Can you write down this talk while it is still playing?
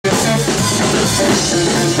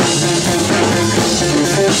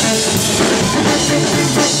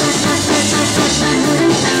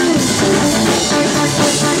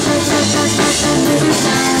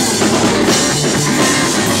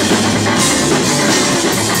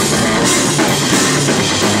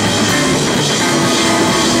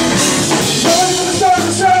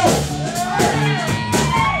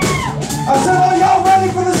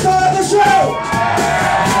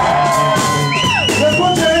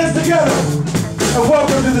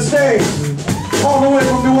All the way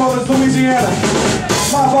from New Orleans, Louisiana,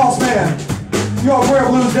 my boss man, your rare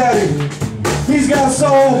blues daddy. He's got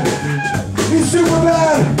soul, he's super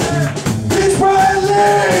bad, he's Bryan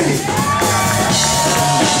Lee!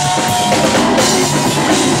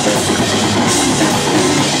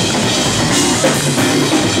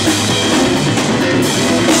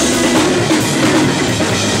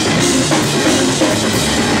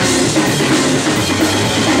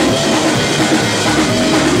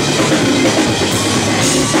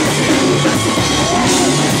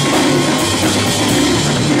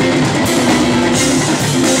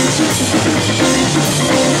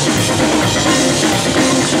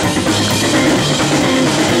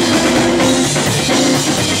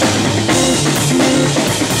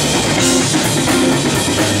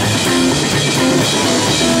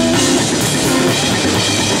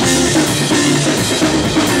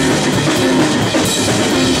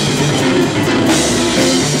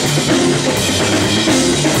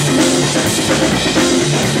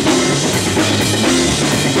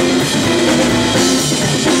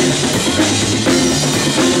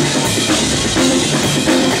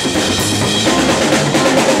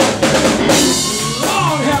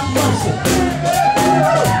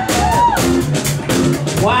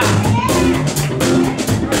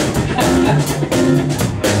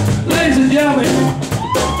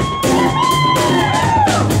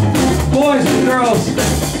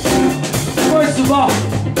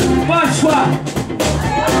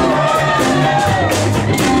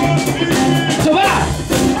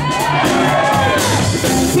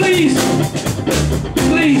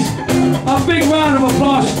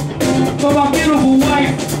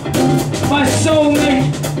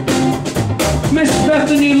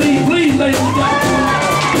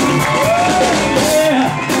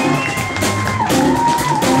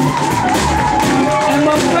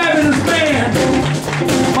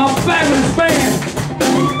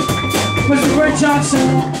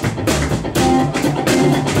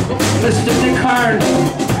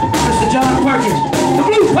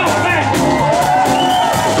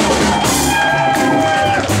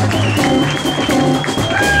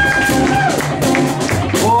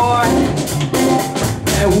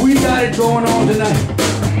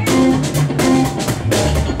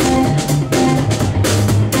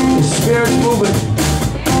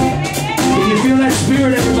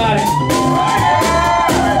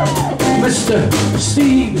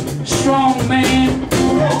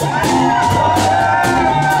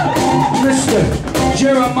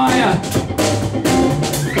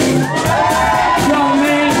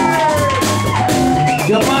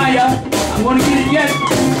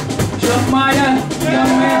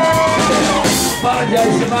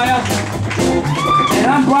 And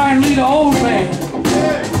I'm Bryan Lee, the old man.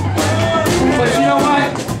 But you know what?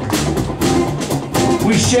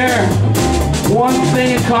 We share one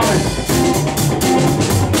thing in common.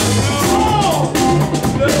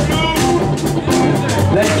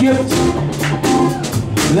 That gift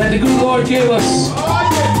that the good Lord gave us.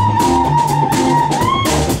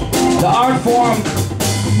 The art form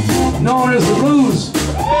known as the blues.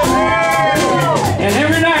 And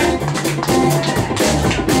every night,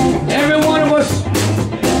 every one of us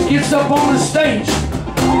gets up on the stage.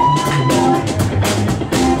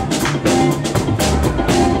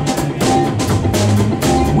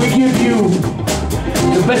 We give you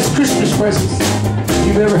the best Christmas presents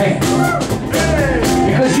you've ever had.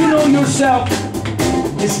 Because you know yourself,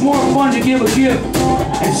 it's more fun to give a gift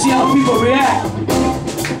and see how people react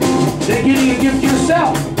than getting a gift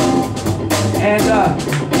yourself. And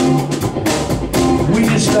we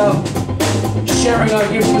just love sharing our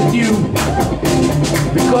gift with you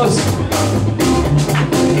because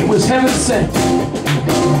it was heaven sent.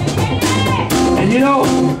 And you know,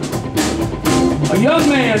 a young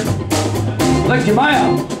man like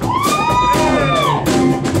Jemiah,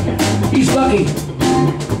 he's lucky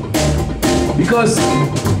because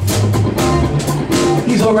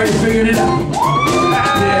he's already figured it out.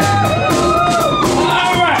 Yeah.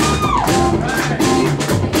 All right.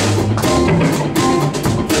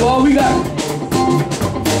 Well, we got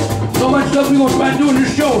so much stuff we're gonna try doing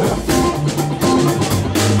this show.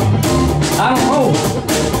 I don't know.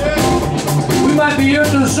 We might be be here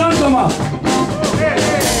till the sun come up.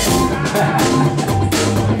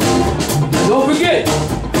 Don't forget,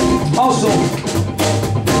 also,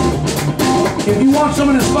 if you want some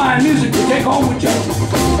of this fine music to take home with you,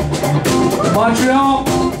 Montreal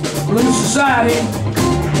Blues Society,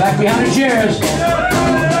 back behind the chairs,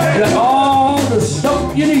 got all the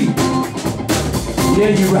stuff you need. Yeah,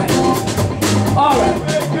 you're right. All right.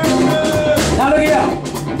 Now look it out.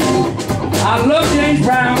 I love James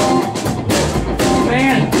Brown.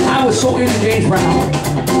 Man, I was so into James Brown.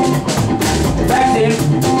 Back then,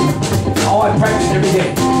 oh, I practiced every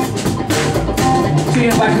day. Seeing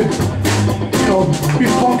if I could, you know, be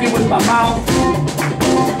funky with my mouth.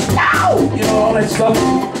 Ow! You know, all that stuff.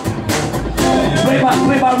 Play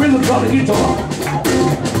my rhythm on the guitar.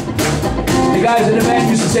 The guys in the band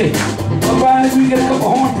used to say, well, Bryan, we get a couple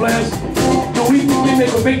horn players. You know, we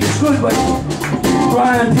make this good, but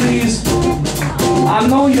Bryan, please, I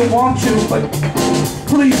know you want to, but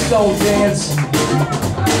please don't dance.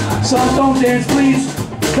 Son, don't dance, please.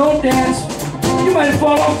 Don't dance. You might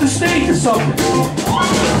fall off the stage or something.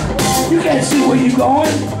 You can't see where you're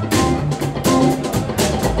going.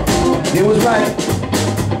 It was right.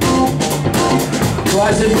 So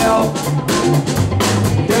I said, well,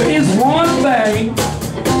 there is one thing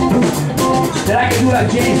that I can do like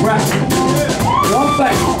James Brown. One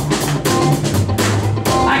thing.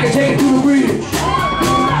 I can take it through the bridge.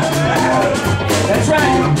 That's right.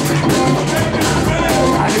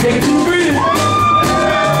 I can take it through the bridge.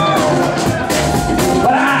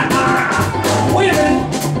 But wait a minute.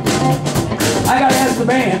 I gotta ask the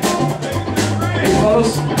band. Hey,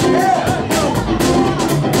 fellas.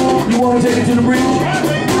 You want to take it to the bridge?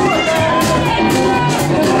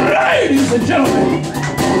 Ladies and gentlemen.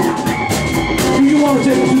 Do you want to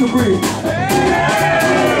take it to the bridge?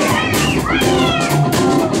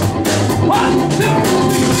 1, 2.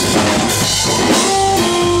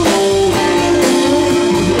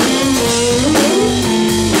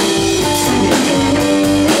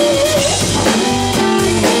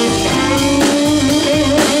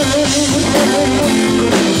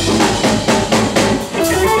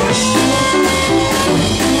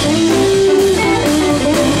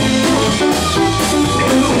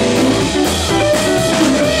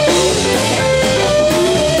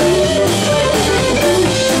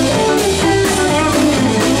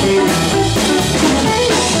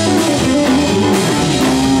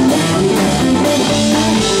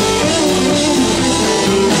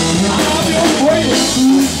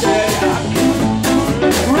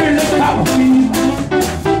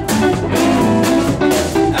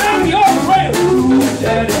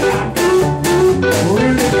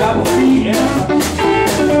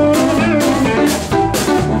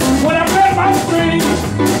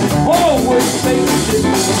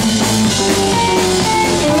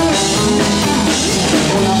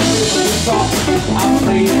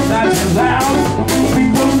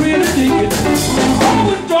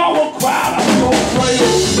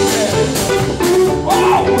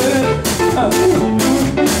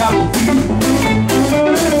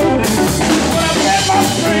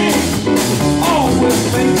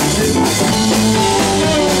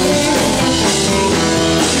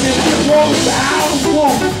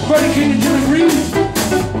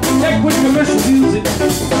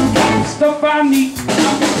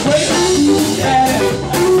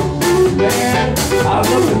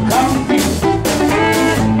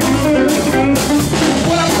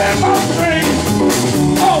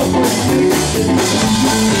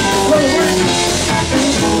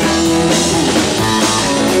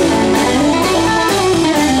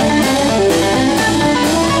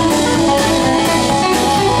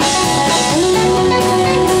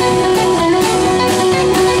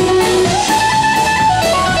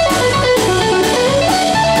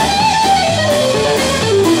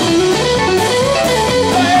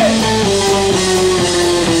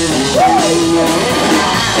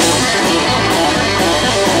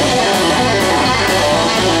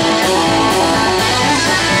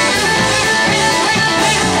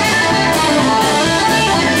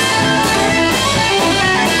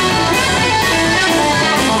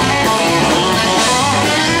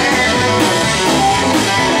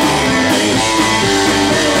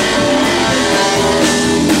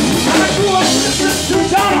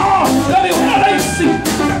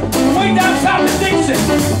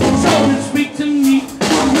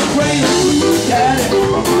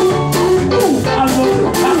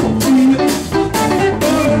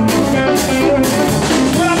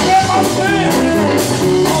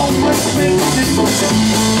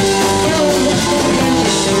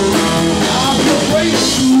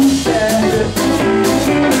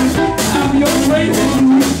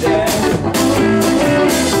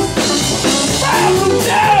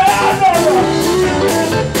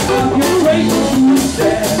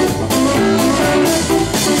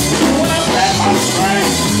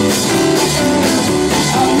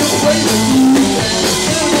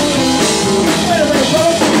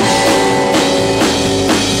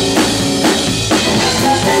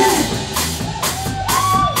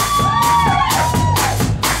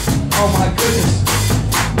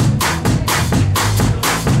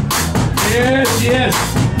 yes.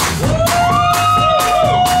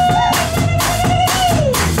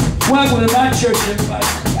 Welcome to my church, everybody.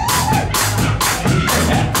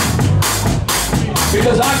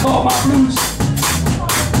 Because I call my blues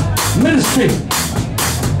ministry.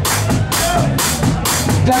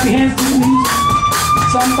 Clap your hands to the music.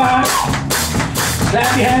 Somebody.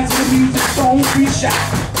 Clap your hands to the music. Don't be shy.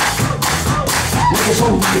 Let the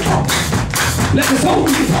soul do your talking. Let the soul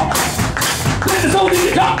do your talking. Let the soul do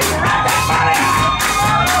your talking. Rock that body.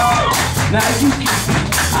 Now you can feel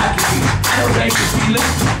it. I can feel it. I know they can feel it.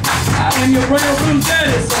 I am your Braille blues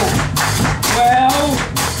daddy, so well,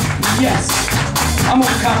 yes. I'm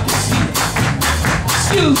gonna count to see it.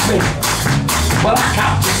 Excuse me, but I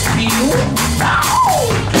count to feel.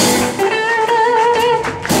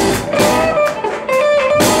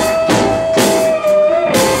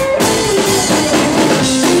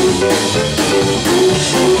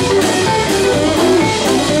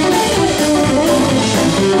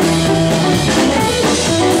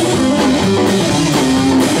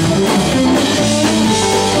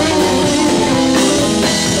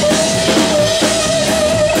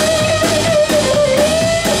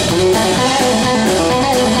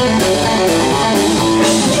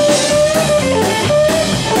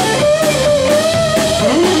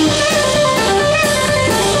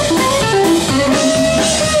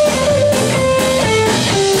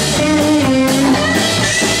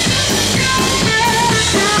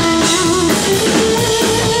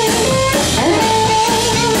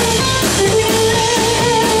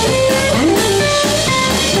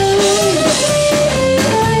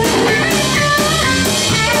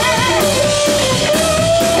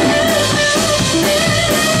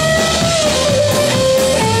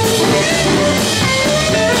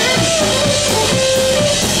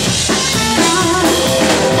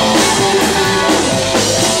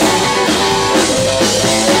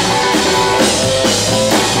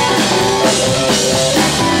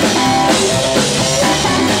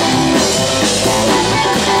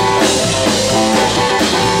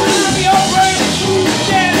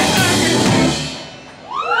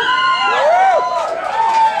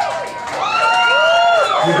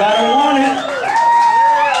 You got